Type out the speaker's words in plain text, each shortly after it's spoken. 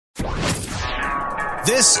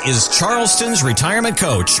This is Charleston's retirement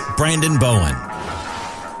coach, Brandon Bowen.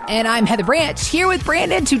 And I'm Heather Branch, here with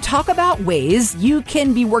Brandon to talk about ways you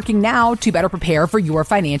can be working now to better prepare for your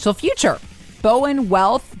financial future.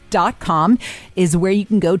 BowenWealth.com is where you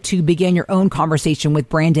can go to begin your own conversation with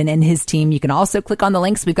Brandon and his team. You can also click on the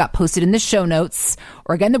links we've got posted in the show notes,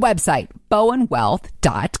 or again, the website,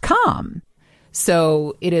 BowenWealth.com.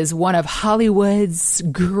 So it is one of Hollywood's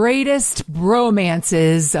greatest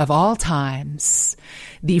bromances of all times.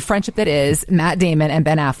 The friendship that is Matt Damon and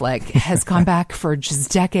Ben Affleck has gone back for just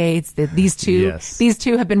decades. These two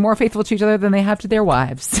have been more faithful to each other than they have to their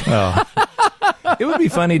wives. Oh. It would be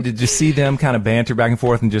funny to just see them kind of banter back and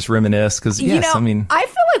forth and just reminisce. Because I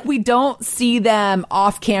feel like we don't see them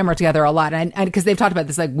off camera together a lot, and because they've talked about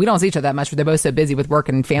this, like we don't see each other that much, but they're both so busy with work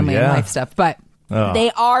and family and life stuff. But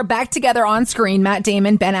they are back together on screen, Matt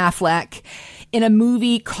Damon, Ben Affleck, in a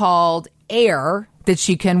movie called Air that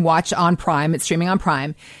you can watch on Prime. It's streaming on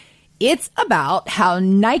Prime. It's about how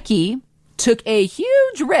Nike took a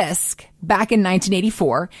huge risk back in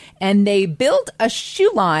 1984, and they built a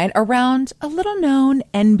shoe line around a little-known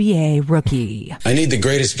NBA rookie. I need the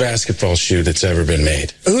greatest basketball shoe that's ever been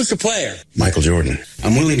made. Who's the player? Michael Jordan.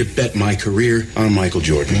 I'm willing to bet my career on Michael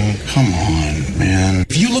Jordan. Oh, come on, man.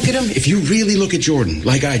 If you look at him, if you really look at Jordan,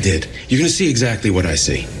 like I did, you're going to see exactly what I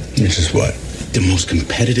see. Which is what? The most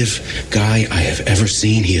competitive guy I have ever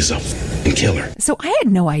seen. He is a f***ing killer. So I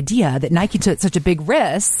had no idea that Nike took such a big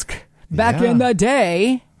risk back in the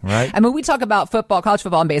day. Right. I mean, we talk about football, college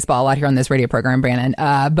football, and baseball a lot here on this radio program, Brandon.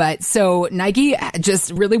 But so Nike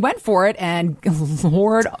just really went for it, and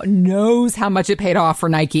Lord knows how much it paid off for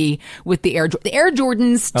Nike with the Air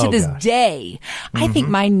Jordans to this day. I think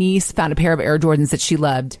my niece found a pair of Air Jordans that she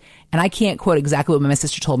loved. And I can't quote exactly what my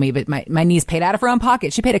sister told me, but my niece paid out of her own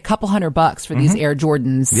pocket. She paid a couple $100 for these Air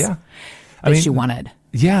Jordans that she wanted.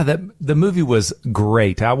 Yeah, the movie was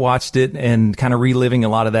great. I watched it and kind of reliving a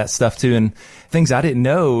lot of that stuff too. And things I didn't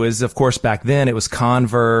know is, of course, back then it was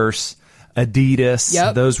Converse, Adidas.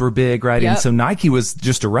 Yep. Those were big, right? Yep. And so Nike was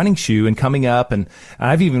just a running shoe, and coming up, and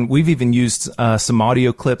we've even used some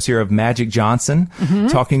audio clips here of Magic Johnson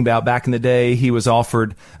talking about back in the day. He was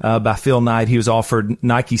offered by Phil Knight. He was offered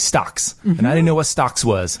Nike stocks, and I didn't know what stocks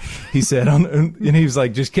was. He said, and he was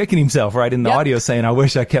like just kicking himself right in the audio, saying, "I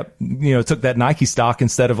wish I took that Nike stock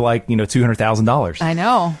instead of $200,000." I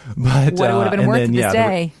know, but what it would have been worth this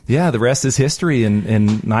day. The rest is history,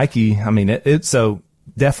 and Nike. I mean, so.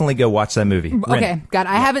 Definitely go watch that movie. Okay, got it.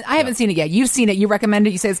 I haven't seen it yet. You've seen it. You recommend it.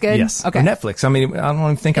 You say it's good? Yes. Okay. On Netflix. I mean, I don't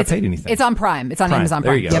even think I paid anything. It's on Prime. It's on Amazon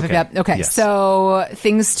Prime. There you go. Yep. Okay. Yes. So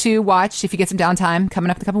things to watch if you get some downtime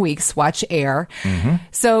coming up in a couple weeks. Watch Air.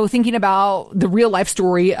 So thinking about the real life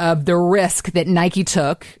story of the risk that Nike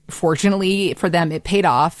took. Fortunately for them, it paid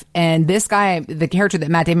off. And this guy, the character that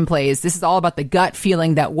Matt Damon plays, this is all about the gut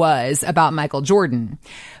feeling that was about Michael Jordan.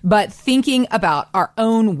 But thinking about our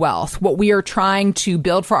own wealth, what we are trying to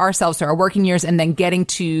build for ourselves through our working years, and then getting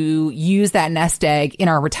to use that nest egg in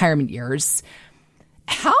our retirement years.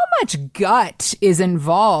 How much gut is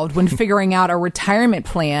involved when figuring out a retirement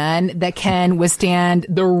plan that can withstand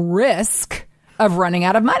the risk of running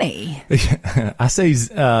out of money? I say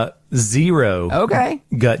zero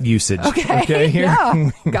gut usage. Okay. Here. Yeah,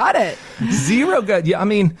 got it. Zero gut. Yeah, I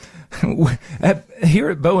mean, here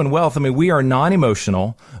at Bowen Wealth, I mean, we are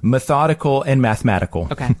non-emotional, methodical, and mathematical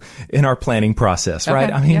in our planning process, right?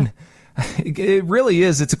 I mean, it really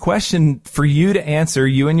is. It's a question for you to answer,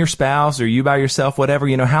 you and your spouse, or you by yourself, whatever.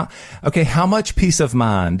 How much peace of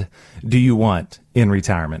mind do you want in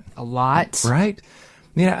retirement? A lot. Right?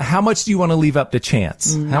 How much do you want to leave up to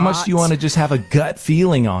chance? How much do you want to just have a gut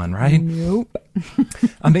feeling on, right? Nope.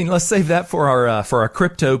 I mean, let's save that for our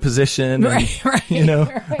crypto position,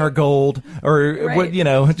 our gold,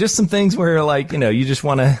 or just some things where you just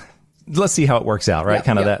want to. Let's see how it works out, right?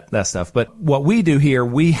 That stuff. But what we do here,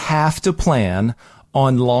 we have to plan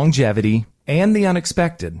on longevity and the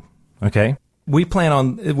unexpected. Okay. We plan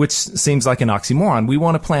on, which seems like an oxymoron. We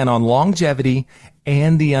want to plan on longevity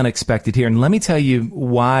and the unexpected here. And let me tell you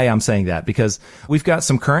why I'm saying that, because we've got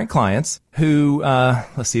some current clients who,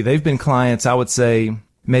 they've been clients, I would say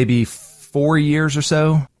maybe 4 years or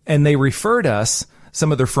so, and they referred us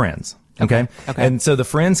some of their friends. Okay. And so the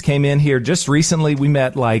friends came in here just recently. We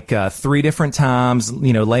met 3 different times,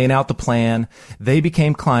 laying out the plan. They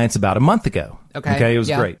became clients about a month ago. Okay. It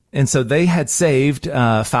was great. And so they had saved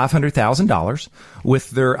 $500,000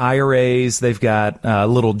 with their IRAs. They've got a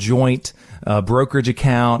little joint brokerage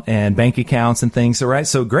account and bank accounts and things.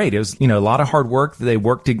 So great. It was, a lot of hard work. They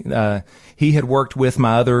worked, he had worked with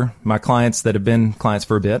my clients that have been clients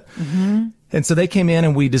for a bit. And so they came in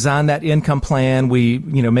and we designed that income plan. We,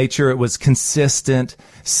 made sure it was consistent,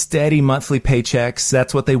 steady monthly paychecks.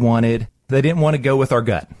 That's what they wanted. They didn't want to go with our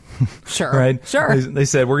gut. Sure. Right? Sure. They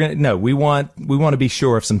said, we want to be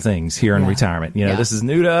sure of some things here in retirement. This is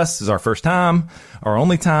new to us. This is our first time, our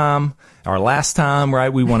only time, our last time, right?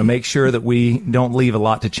 We want to make sure that we don't leave a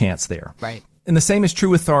lot to chance there. Right. And the same is true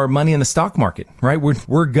with our money in the stock market, right?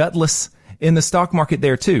 We're gutless in the stock market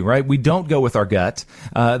there too, right? We don't go with our gut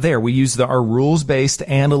there. We use our rules-based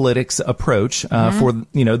analytics approach for,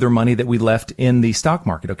 their money that we left in the stock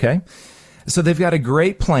market, okay? So they've got a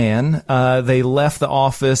great plan. They left the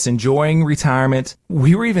office enjoying retirement.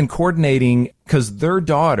 We were even coordinating because their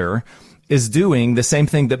daughter is doing the same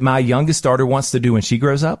thing that my youngest daughter wants to do when she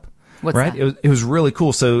grows up. What's right? that? It was really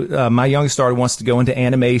cool. So my youngest daughter wants to go into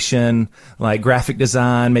animation, like graphic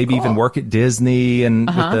design, maybe even work at Disney and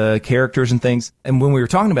with the characters and things. And when we were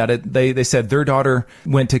talking about it, they said their daughter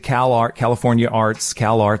went to California Arts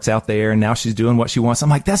out there, and now she's doing what she wants. I'm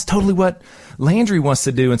like, that's totally what Landry wants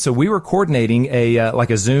to do. And so we were coordinating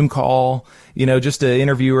a Zoom call, just to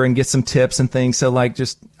interview her and get some tips and things. So really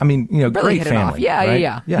great hit it family. off. Yeah, right?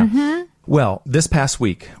 yeah. Mm-hmm. Well, this past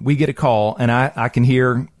week we get a call and I can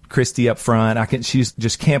hear Christy up front. She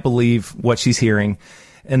just can't believe what she's hearing.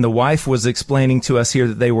 And the wife was explaining to us here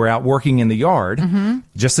that they were out working in the yard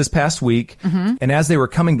just this past week. Mm-hmm. And as they were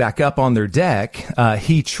coming back up on their deck,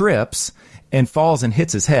 he trips and falls and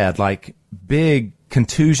hits his head, like big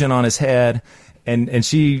contusion on his head. And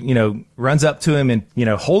she, runs up to him and,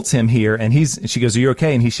 holds him here. And she goes, "Are you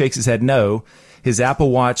okay?" And he shakes his head no. His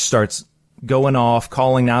Apple Watch starts going off,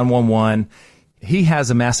 calling 911. He has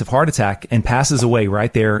a massive heart attack and passes away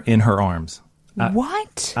right there in her arms.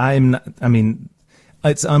 What?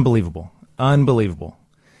 It's unbelievable. Unbelievable.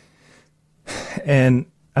 And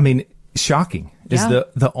shocking is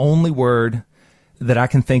the only word that I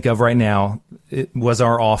can think of right now. It was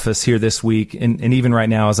our office here this week. And even right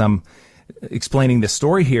now as I'm explaining this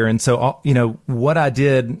story here. And so, what I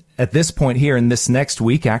did at this point here in this next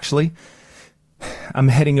week, actually, I'm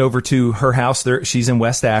heading over to her house there. She's in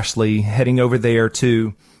West Ashley, heading over there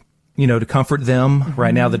to comfort them. Mm-hmm.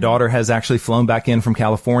 Right now, the daughter has actually flown back in from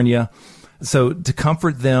California. So to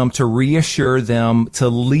comfort them, to reassure them, to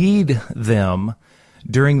lead them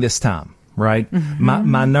during this time, right? Mm-hmm.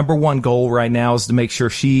 My number one goal right now is to make sure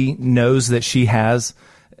she knows that she has,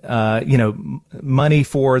 money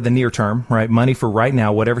for the near term, right? Money for right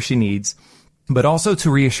now, whatever she needs, but also to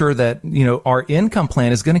reassure that, our income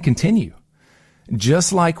plan is going to continue.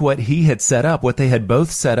 Just like what he had set up, what they had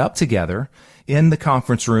both set up together in the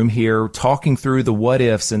conference room here, talking through the what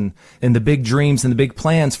ifs and the big dreams and the big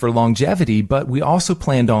plans for longevity. But we also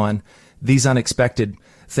planned on these unexpected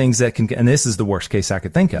things that and this is the worst case I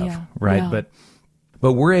could think of, right? Yeah. But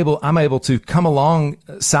I'm able to come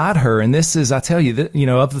alongside her. And this is, I tell you that,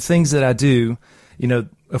 of the things that I do,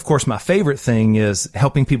 of course, my favorite thing is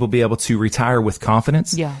helping people be able to retire with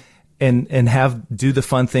confidence. Yeah. And do the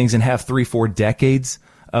fun things and have 3-4 decades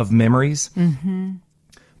of memories. Mm-hmm.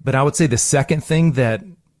 But I would say the second thing that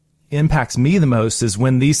impacts me the most is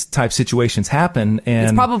when these type situations happen. And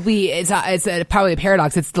it's probably a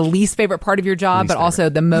paradox. It's the least favorite part of your job, but also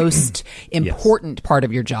the most important part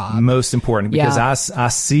of your job. Most important, because I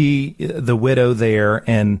see the widow there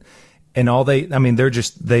and all they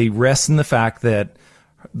rest in the fact that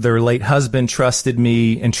their late husband trusted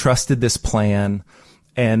me and trusted this plan.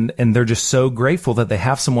 And they're just so grateful that they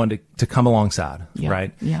have someone to come alongside,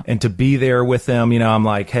 right? Yeah. And to be there with them. I'm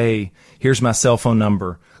like, hey, here's my cell phone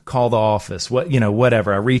number. Call the office.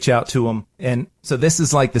 Whatever. I reach out to them. And so this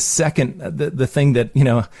is like the second, the thing that,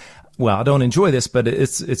 I don't enjoy this, but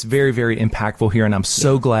it's very, very impactful here. And I'm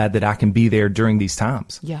so glad that I can be there during these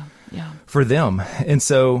times. Yeah. Yeah. For them. And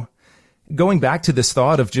so going back to this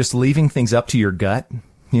thought of just leaving things up to your gut,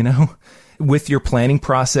 with your planning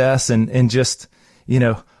process and just,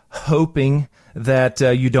 hoping that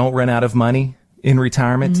you don't run out of money in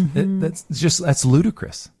retirement. Mm-hmm. That's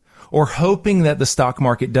ludicrous. Or hoping that the stock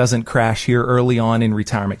market doesn't crash here early on in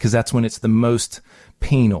retirement, because that's when it's the most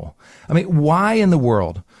penal. Why in the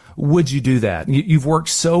world would you do that? You've worked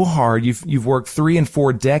so hard. You've worked 3 and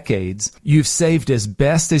 4 decades. You've saved as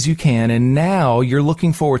best as you can. And now you're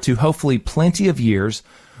looking forward to hopefully plenty of years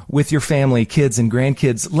with your family, kids and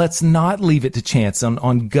grandkids. Let's not leave it to chance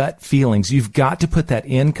on gut feelings. You've got to put that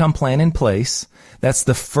income plan in place. That's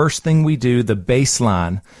the first thing we do, the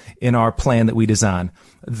baseline in our plan that we design.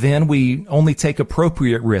 Then we only take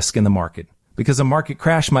appropriate risk in the market, because a market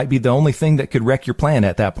crash might be the only thing that could wreck your plan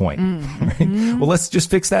at that point. Mm-hmm. Right? Well, let's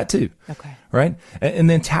just fix that too. Okay. Right? And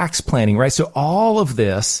then tax planning, right? So all of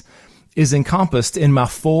this is encompassed in my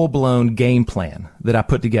full-blown game plan that I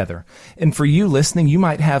put together. And for you listening, you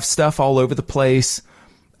might have stuff all over the place,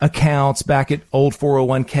 accounts back at old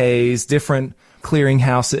 401ks, different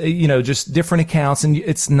clearinghouse, just different accounts. And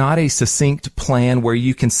it's not a succinct plan where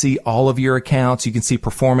you can see all of your accounts. You can see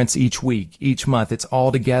performance each week, each month. It's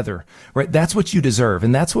all together, right? That's what you deserve.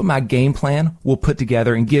 And that's what my game plan will put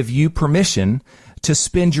together and give you permission to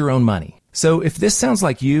spend your own money. So if this sounds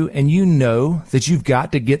like you and you know that you've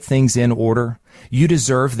got to get things in order, you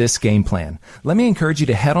deserve this game plan. Let me encourage you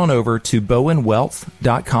to head on over to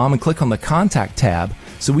bowenwealth.com and click on the contact tab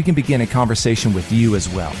so we can begin a conversation with you as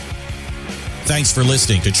well. Thanks for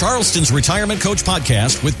listening to Charleston's Retirement Coach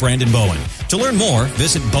Podcast with Brandon Bowen. To learn more,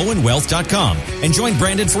 visit bowenwealth.com and join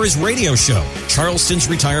Brandon for his radio show, Charleston's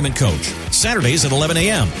Retirement Coach, Saturdays at 11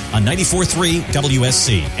 a.m. on 94.3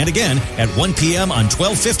 WSC and again at 1 p.m. on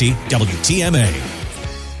 1250 WTMA.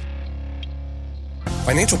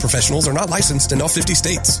 Financial professionals are not licensed in all 50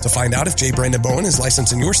 states. To find out if J. Brandon Bowen is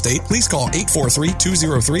licensed in your state, please call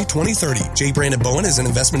 843-203-2030. J. Brandon Bowen is an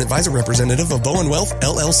investment advisor representative of Bowen Wealth,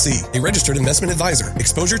 LLC, a registered investment advisor.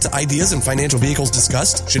 Exposure to ideas and financial vehicles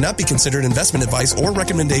discussed should not be considered investment advice or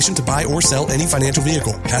recommendation to buy or sell any financial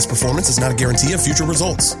vehicle. Past performance is not a guarantee of future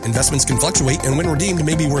results. Investments can fluctuate and when redeemed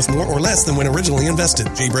may be worth more or less than when originally invested.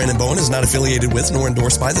 J. Brandon Bowen is not affiliated with nor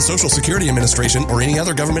endorsed by the Social Security Administration or any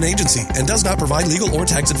other government agency and does not provide legal or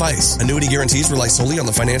tax advice. Annuity guarantees rely solely on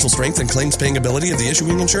the financial strength and claims paying ability of the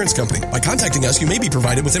issuing insurance company. By contacting us, you may be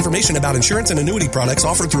provided with information about insurance and annuity products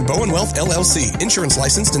offered through Bowen Wealth, LLC, insurance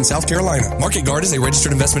licensed in South Carolina. Market Guard is a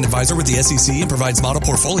registered investment advisor with the SEC and provides model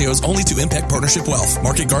portfolios only to Impact Partnership Wealth.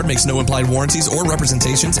 Market Guard makes no implied warranties or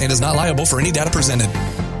representations and is not liable for any data presented.